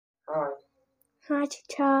Hi. Hi,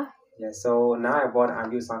 teacher. Yeah, so now I want to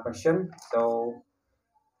ask you some question. So,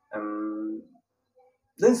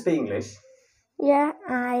 do you speak English? Yeah,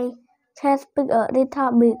 I can speak a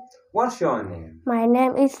little bit. What's your name? My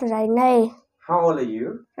name is Sreyne. How old are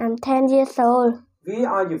you? I'm 10 years old. Where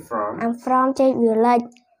are you from? I'm from Czech Village.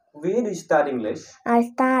 Where do you study English? I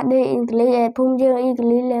study English at Phung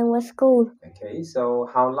English Language School. Okay, so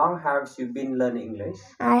how long have you been learning English?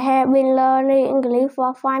 I have been learning English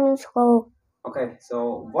for 5 years ago. Okay,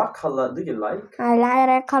 so what color do you like? I like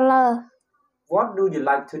red color. What do you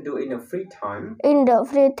like to do in your free time? In the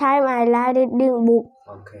free time, I like reading books.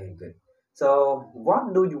 Okay, good. So,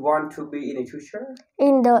 what do you want to be in the future?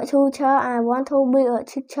 In the future, I want to be a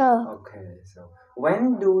teacher. Okay, so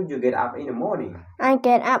when do you get up in the morning? I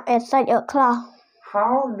get up at 6 o'clock.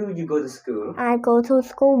 How do you go to school? I go to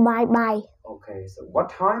school by bike. Okay, so what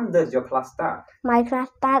time does your class start? My class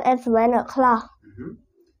starts at 7 o'clock.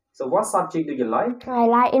 So what subject do you like? I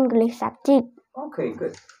like English subject. Okay,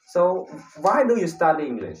 good. So why do you study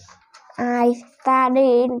English? I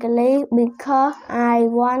study English because I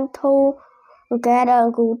want to get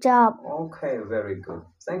a good job. Okay, very good.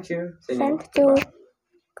 Thank you. Thank you.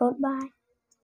 Goodbye.